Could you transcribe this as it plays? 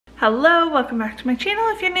Hello, welcome back to my channel.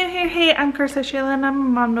 If you're new here, hey, I'm Carissa Shayla and I'm a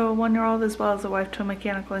mom to a 1-year-old as well as a wife to a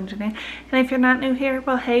mechanical engineer. And if you're not new here,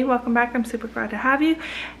 well, hey, welcome back. I'm super glad to have you.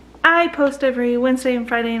 I post every Wednesday and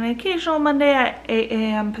Friday and occasional Monday at 8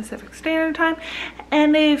 a.m. Pacific Standard Time.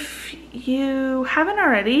 And if you haven't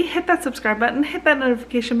already, hit that subscribe button, hit that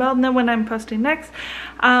notification bell, and then when I'm posting next,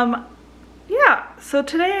 yeah, so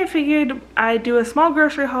today I figured I'd do a small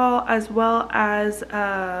grocery haul as well as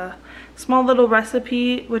a small little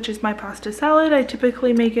recipe, which is my pasta salad. I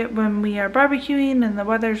typically make it when we are barbecuing and the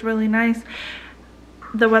weather's really nice.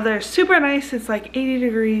 The weather is super nice. It's like 80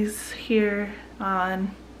 degrees here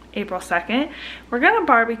on April 2nd. We're gonna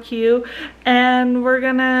barbecue and we're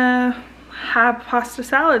gonna have pasta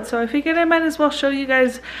salad, so I figured I might as well show you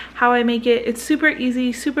guys how I make it. It's super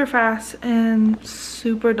easy, super fast, and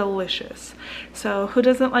super delicious. So who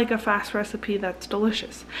doesn't like a fast recipe that's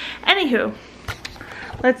delicious? Anywho,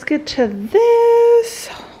 let's get to this.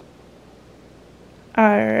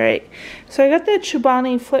 Alright, so I got the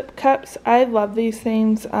Chobani flip cups. I love these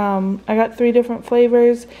things. I got 3 different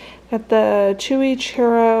flavors. Got the chewy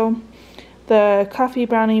churro, the coffee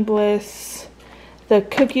brownie bliss, the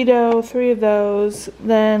cookie dough, 3 of those.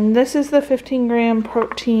 Then this is the 15-gram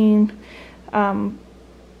protein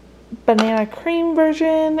banana cream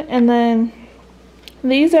version, and then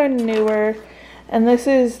these are newer, and this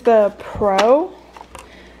is the Pro.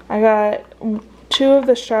 I got 2 of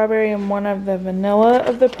the strawberry and 1 of the vanilla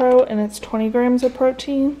of the Pro, and it's 20 grams of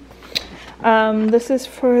protein. This is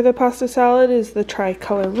for the pasta salad, is the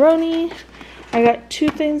Tricoloroni. I got 2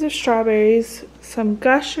 things of strawberries, some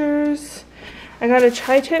Gushers. I got a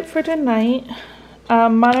tri-tip for tonight,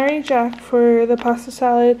 Monterey Jack for the pasta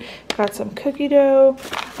salad, got some cookie dough,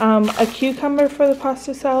 a cucumber for the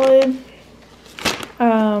pasta salad.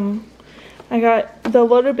 I got the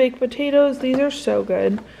loaded baked potatoes. These are so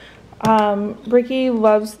good. Ricky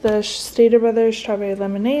loves the Stater Brothers strawberry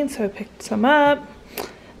lemonade, so I picked some up.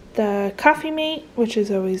 The Coffee Mate, which is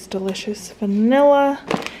always delicious, vanilla.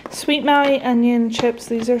 Sweet Maui onion chips.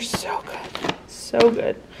 These are so good, so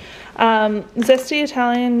good. Zesty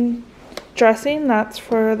Italian dressing, that's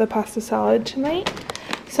for the pasta salad tonight.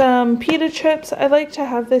 Some pita chips. I like to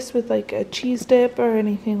have this with like a cheese dip or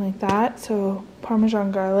anything like that, so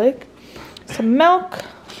Parmesan garlic. Some milk,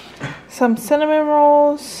 some cinnamon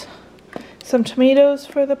rolls, some tomatoes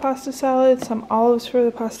for the pasta salad, some olives for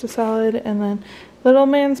the pasta salad, and then little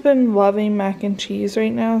man's been loving mac and cheese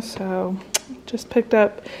right now, so just picked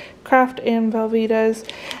up Kraft and Velveeta's.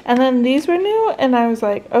 And then these were new, and I was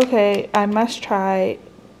like, okay, I must try.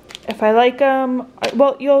 If I like them,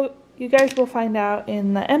 well, you guys will find out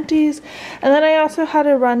in the empties. And then I also had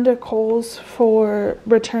to run to Kohl's for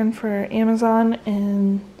return for Amazon,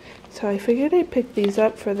 and so I figured I'd pick these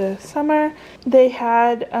up for the summer. They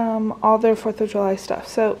had all their 4th of July stuff.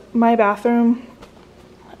 So my bathroom,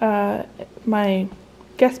 my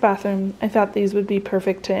guest bathroom, I thought these would be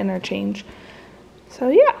perfect to interchange. So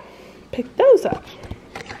yeah, pick those up.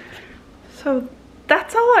 So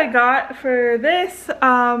that's all I got for this.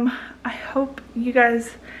 I hope you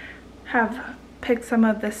guys have picked some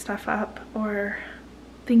of this stuff up or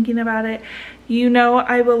thinking about it. You know,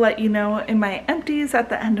 I will let you know in my empties at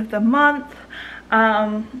the end of the month.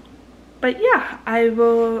 But yeah, I'm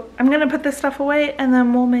gonna put this stuff away and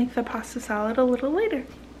then we'll make the pasta salad a little later.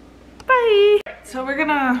 Bye. So we're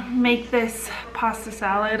gonna make this pasta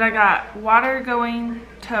salad. I got water going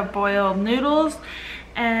to boil noodles,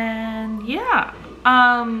 and yeah,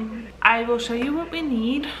 I will show you what we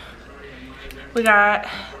need. We got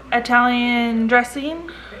Italian dressing.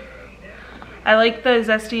 I like the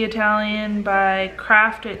Zesty Italian by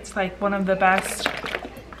Kraft. It's like one of the best.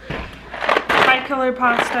 Tricolor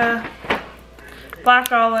pasta,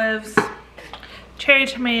 black olives, cherry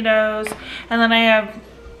tomatoes, and then I have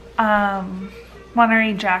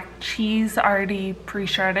Monterey Jack cheese already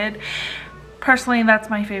pre-shredded. Personally, that's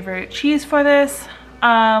my favorite cheese for this.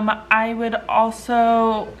 I would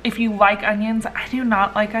also, if you like onions, I do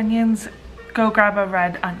not like onions, go grab a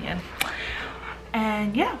red onion.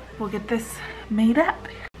 And yeah, we'll get this made up.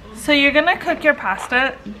 So you're gonna cook your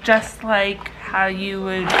pasta just like how you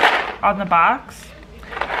would on the box.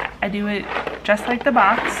 I do it just like the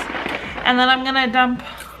box. And then I'm gonna dump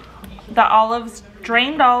the olives,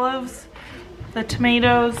 drained olives, the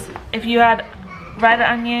tomatoes. If you had red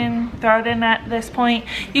onion, throw it in at this point.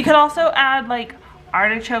 You could also add like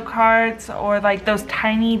artichoke hearts or like those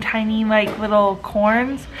tiny like little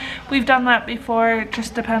corns. We've done that before. It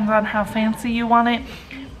just depends on how fancy you want it,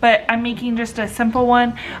 but I'm making just a simple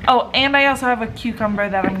one. Oh, and I also have a cucumber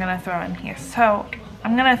that I'm gonna throw in here. So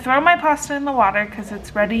I'm gonna throw my pasta in the water because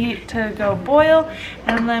it's ready to go boil,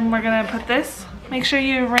 and then we're gonna put this Make sure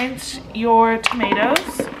you rinse your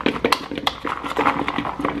tomatoes.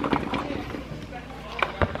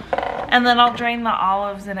 And then I'll drain the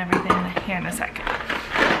olives and everything here in a second.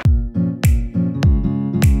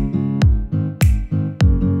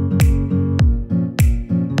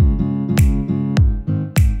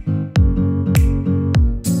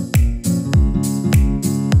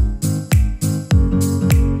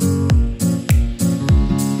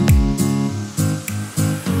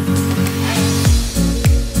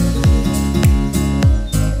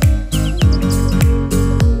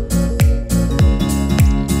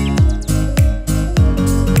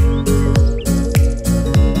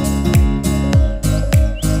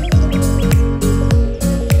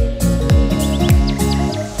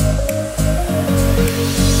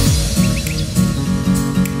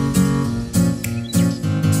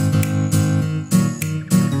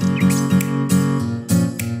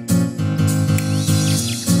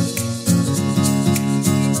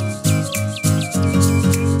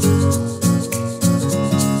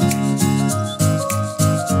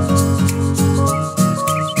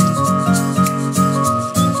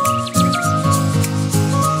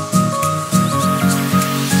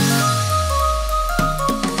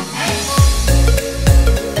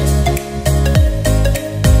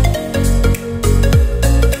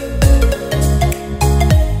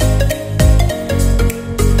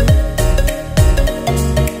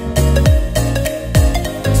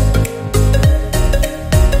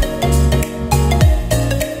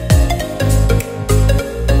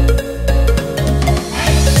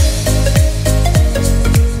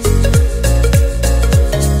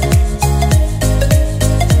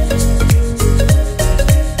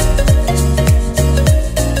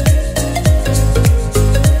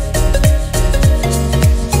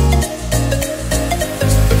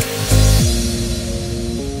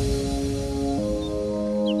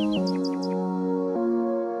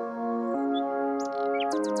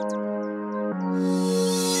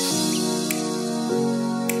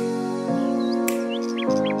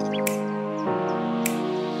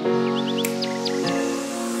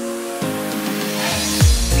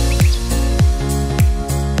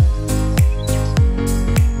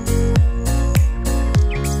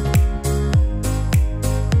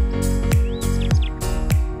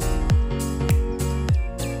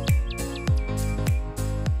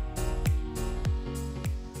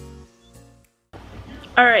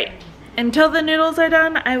 Alright, until the noodles are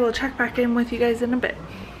done, I will check back in with you guys in a bit.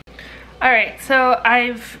 Alright, so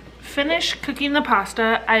I've finished cooking the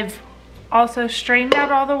pasta. I've also strained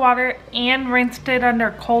out all the water and rinsed it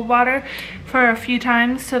under cold water for a few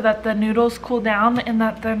times so that the noodles cool down and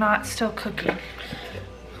that they're not still cooking.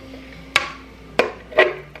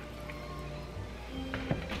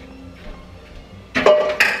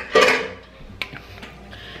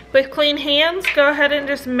 With clean hands, go ahead and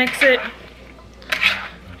just mix it.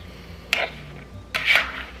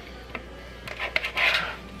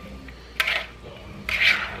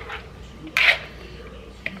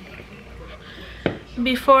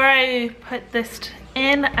 Before I put this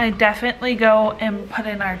in, I definitely go and put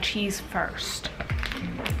in our cheese first.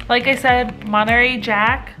 Like I said, Monterey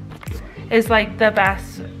Jack is like the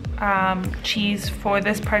best cheese for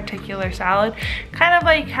this particular salad. Kind of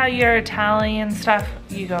like how your Italian stuff,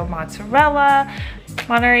 you go mozzarella.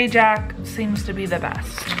 Monterey Jack seems to be the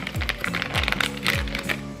best.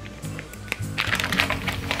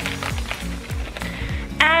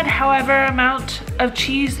 Add however amount of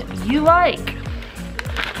cheese you like.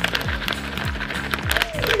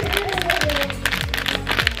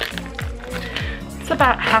 It's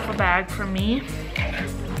about half a bag for me.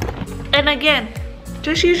 And again,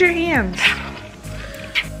 just use your hands.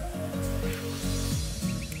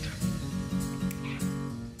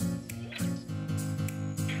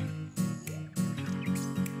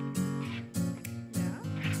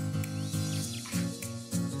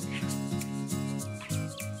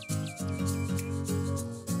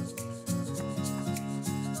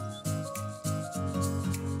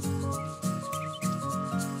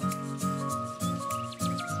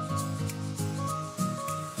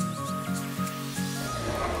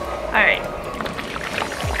 All right,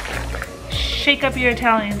 shake up your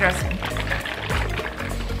Italian dressing.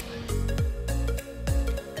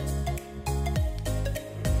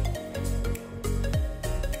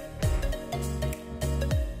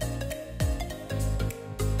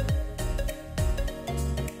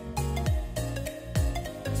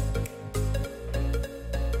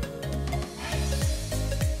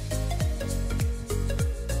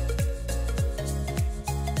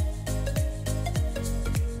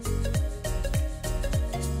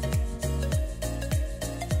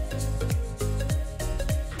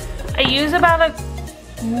 I use about a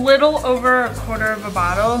little over a quarter of a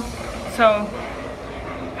bottle, so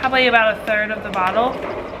probably about a third of the bottle.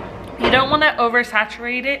 You don't want to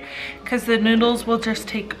oversaturate it because the noodles will just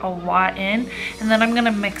take a lot in. And then I'm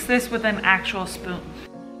gonna mix this with an actual spoon.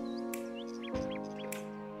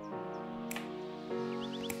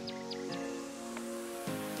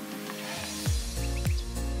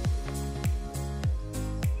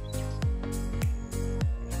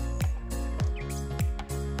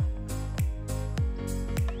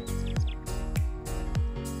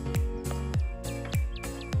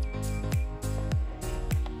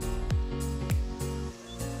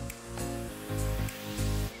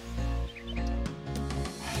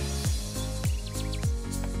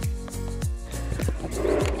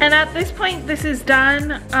 And at this point, this is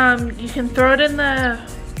done. You can throw it in the,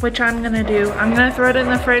 which I'm gonna do. I'm gonna throw it in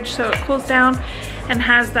the fridge so it cools down and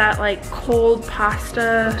has that like cold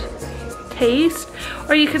pasta taste.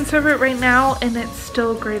 Or you can serve it right now and it's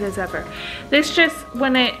still great as ever. This just,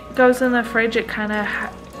 when it goes in the fridge, it kind of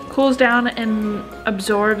cools down and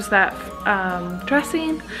absorbs that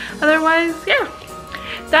dressing. Otherwise, yeah.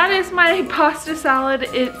 That is my pasta salad.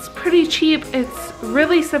 It's pretty cheap, it's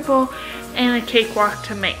really simple, and a cakewalk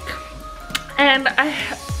to make. And I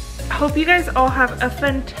hope you guys all have a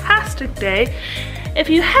fantastic day. If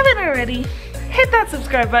you haven't already, hit that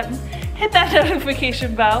subscribe button, hit that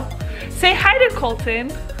notification bell, say hi to Colton,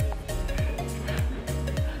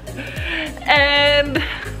 and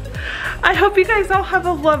I hope you guys all have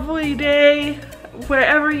a lovely day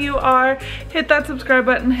wherever you are. Hit that subscribe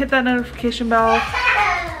button, hit that notification bell.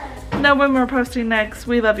 Know when we're posting next.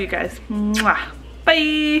 We love you guys. Mwah.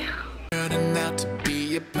 Bye. Turning out to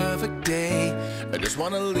be a perfect day. I just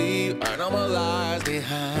wanna leave our normal lives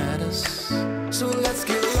behind us. So let's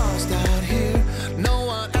get lost out here. No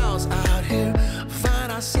one else out here.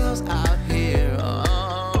 Find ourselves out here.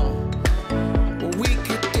 Oh, we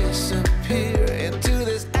could disappear into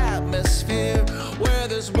this atmosphere where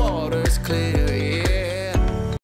this water's clear.